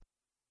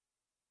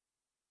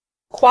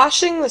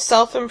Quashing the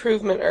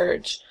Self-Improvement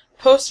Urge,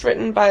 post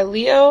written by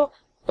Leo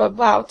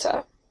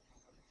Babauta.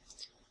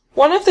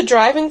 One of the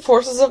driving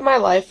forces of my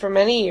life for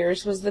many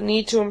years was the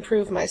need to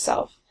improve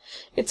myself.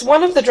 It's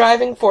one of the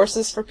driving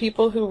forces for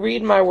people who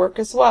read my work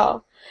as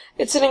well.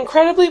 It's an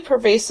incredibly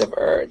pervasive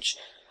urge.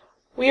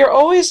 We are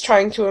always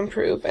trying to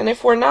improve, and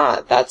if we're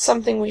not, that's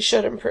something we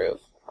should improve.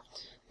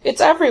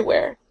 It's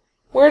everywhere.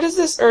 Where does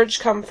this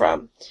urge come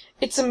from?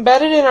 It's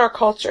embedded in our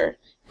culture.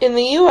 In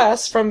the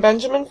U.S., from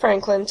Benjamin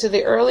Franklin to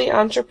the early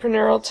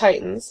entrepreneurial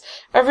titans,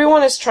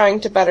 everyone is trying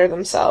to better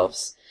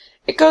themselves.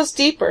 It goes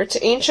deeper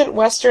to ancient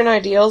Western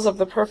ideals of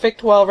the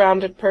perfect,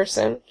 well-rounded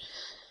person.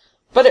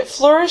 But it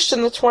flourished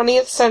in the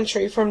 20th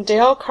century from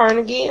Dale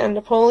Carnegie and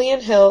Napoleon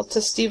Hill to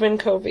Stephen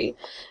Covey,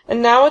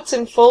 and now it's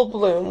in full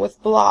bloom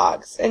with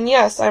blogs, and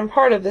yes, I'm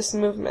part of this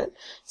movement.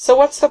 So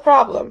what's the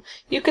problem?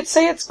 You could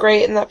say it's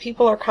great and that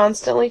people are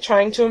constantly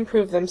trying to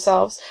improve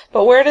themselves,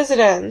 but where does it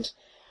end?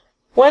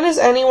 When is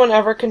anyone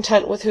ever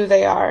content with who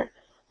they are?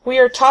 We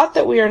are taught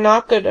that we are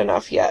not good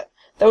enough yet,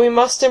 that we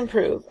must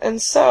improve,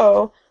 and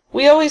so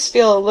we always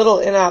feel a little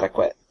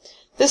inadequate.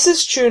 This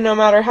is true no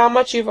matter how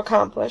much you've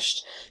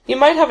accomplished. You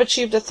might have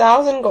achieved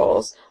 1,000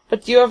 goals,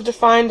 but do you have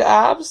defined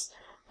abs?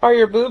 Are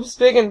your boobs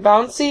big and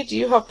bouncy? Do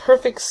you have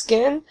perfect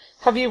skin?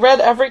 Have you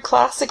read every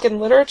classic in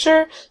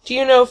literature? Do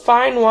you know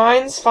fine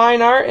wines,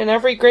 fine art, and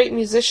every great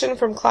musician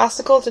from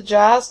classical to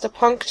jazz to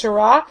punk to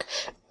rock?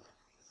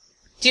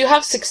 Do you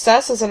have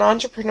success as an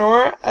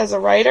entrepreneur, as a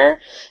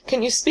writer?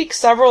 Can you speak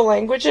several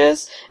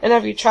languages, and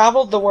have you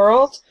traveled the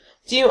world?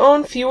 Do you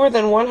own fewer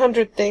than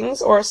 100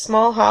 things or a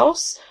small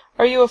house?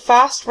 Are you a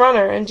fast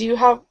runner, and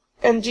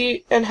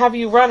have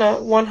you run a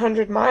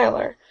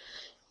 100-miler?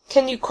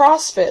 Can you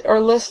CrossFit or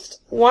lift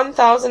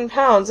 1,000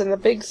 pounds in the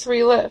big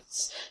 3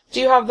 lifts?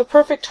 Do you have the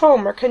perfect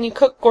home, or can you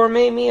cook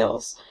gourmet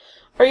meals?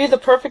 Are you the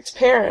perfect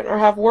parent, or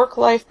have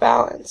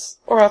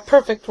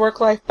perfect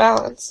work-life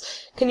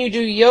balance? Can you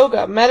do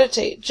yoga,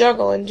 meditate,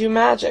 juggle, and do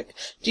magic?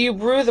 Do you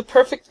brew the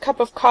perfect cup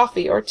of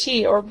coffee, or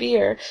tea, or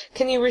beer?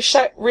 Can you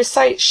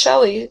recite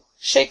Shelley,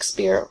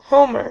 Shakespeare,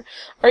 Homer?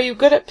 Are you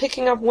good at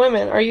picking up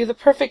women? Are you the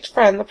perfect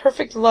friend, the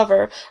perfect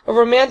lover, a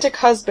romantic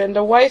husband,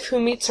 a wife who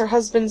meets her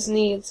husband's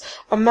needs,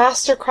 a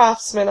master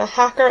craftsman, a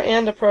hacker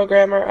and a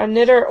programmer, a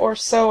knitter or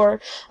sewer,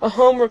 a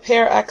home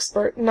repair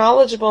expert,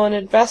 knowledgeable in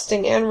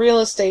investing and real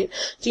estate?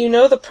 Do you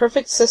know the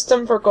perfect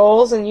system for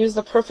goals and use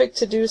the perfect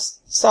to-do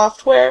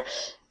software?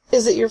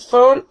 Is your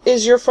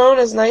phone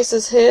as nice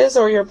as his,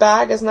 or your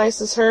bag as nice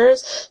as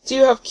hers? Do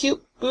you have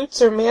cute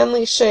boots or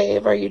manly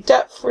shave? Are you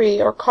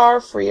debt-free or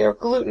car-free or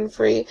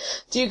gluten-free?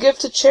 Do you give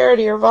to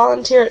charity or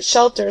volunteer at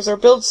shelters or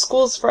build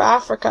schools for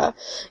Africa?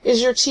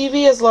 Is your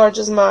TV as large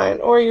as mine,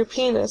 or your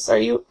penis? Are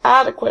you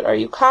adequate? Are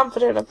you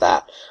confident of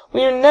that?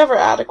 We are never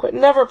adequate,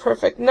 never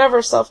perfect,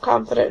 never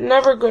self-confident,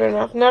 never good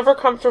enough, never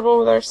comfortable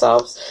with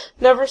ourselves,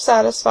 never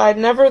satisfied,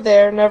 never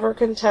there, never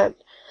content.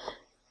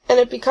 And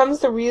it becomes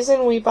the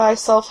reason we buy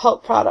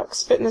self-help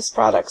products, fitness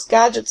products,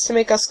 gadgets to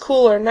make us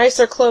cooler,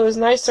 nicer clothes,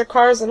 nicer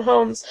cars and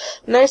homes,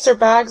 nicer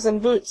bags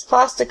and boots,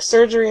 plastic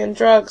surgery and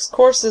drugs,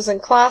 courses and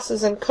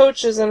classes and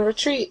coaches and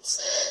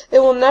retreats. It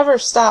will never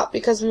stop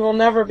because we will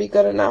never be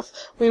good enough.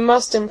 We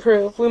must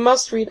improve. We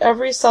must read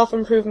every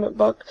self-improvement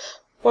book.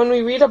 When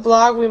we read a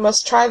blog, we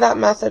must try that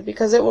method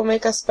because it will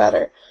make us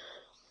better.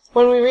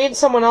 When we read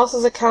someone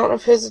else's account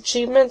of his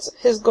achievements,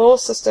 his goal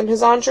system,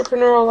 his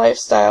entrepreneurial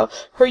lifestyle,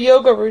 her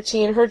yoga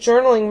routine, her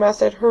journaling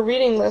method, her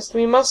reading list,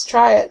 we must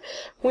try it.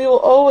 We will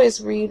always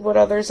read what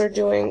others are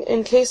doing,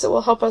 in case it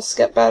will help us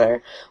get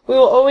better. We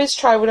will always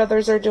try what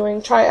others are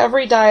doing, try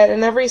every diet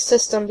and every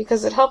system,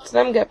 because it helped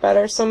them get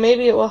better, so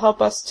maybe it will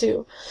help us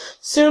too.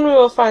 Soon we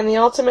will find the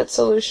ultimate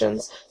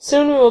solutions.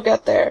 Soon we will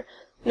get there.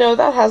 No,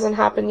 that hasn't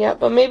happened yet,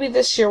 but maybe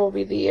this year will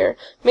be the year.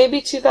 Maybe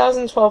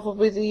 2012 will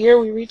be the year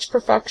we reach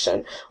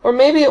perfection. Or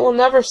maybe it will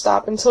never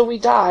stop until we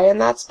die,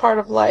 and that's part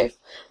of life.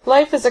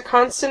 Life is a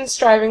constant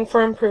striving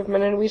for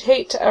improvement, and we'd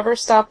hate to ever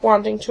stop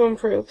wanting to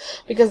improve,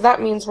 because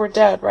that means we're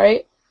dead,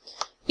 right?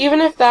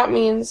 Even if that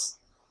means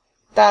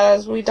that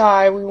as we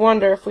die, we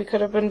wonder if we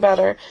could have been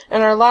better,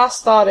 and our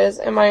last thought is,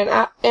 am I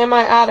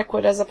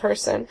adequate as a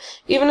person?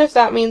 Even if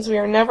that means we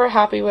are never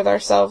happy with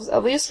ourselves,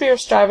 at least we are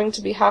striving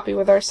to be happy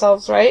with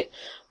ourselves, right?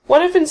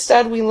 What if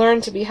instead we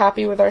learned to be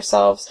happy with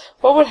ourselves?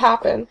 What would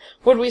happen?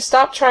 Would we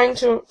stop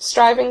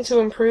striving to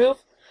improve?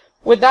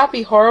 Would that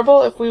be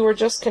horrible if we were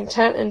just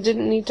content and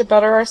didn't need to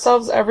better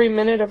ourselves every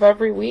minute of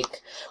every week?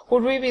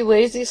 Would we be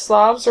lazy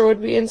slobs, or would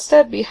we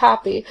instead be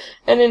happy,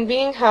 and in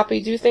being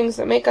happy do things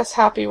that make us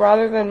happy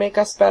rather than make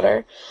us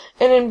better?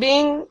 And in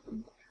being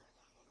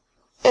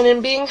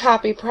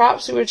happy,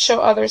 perhaps we would show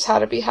others how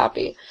to be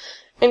happy.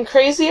 And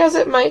crazy as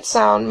it might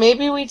sound,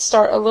 maybe we'd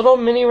start a little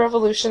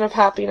mini-revolution of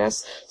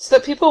happiness, so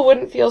that people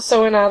wouldn't feel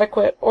so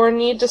inadequate, or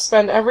need to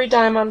spend every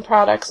dime on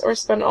products, or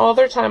spend all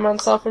their time on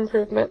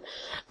self-improvement.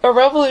 A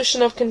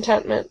revolution of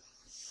contentment.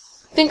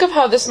 Think of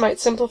how this might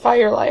simplify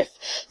your life.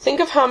 Think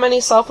of how many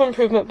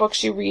self-improvement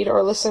books you read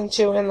or listen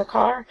to in the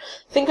car.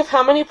 Think of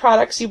how many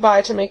products you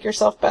buy to make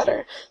yourself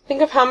better.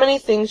 Think of how many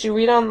things you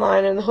read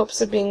online in the hopes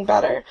of being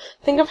better.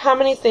 Think of how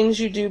many things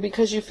you do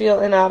because you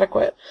feel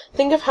inadequate.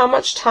 Think of how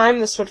much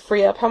time this would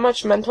free up, how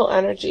much mental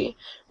energy.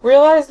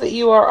 Realize that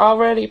you are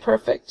already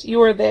perfect.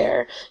 You are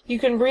there. You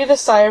can breathe a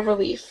sigh of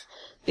relief.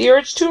 The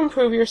urge to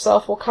improve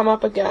yourself will come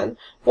up again.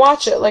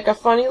 Watch it like a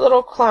funny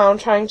little clown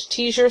trying to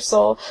tease your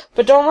soul,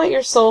 but don't let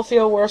your soul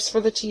feel worse for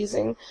the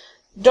teasing.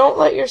 Don't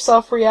let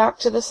yourself react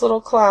to this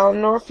little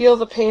clown, nor feel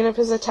the pain of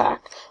his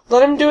attack.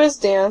 Let him do his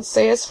dance,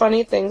 say his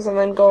funny things, and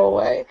then go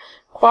away.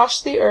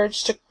 Quash the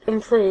urge to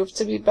improve,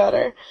 to be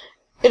better.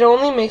 It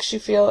only makes you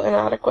feel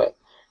inadequate.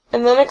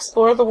 And then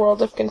explore the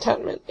world of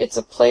contentment. It's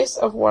a place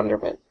of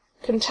wonderment.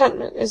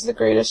 Contentment is the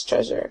greatest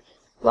treasure.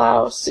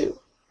 Lao Tzu.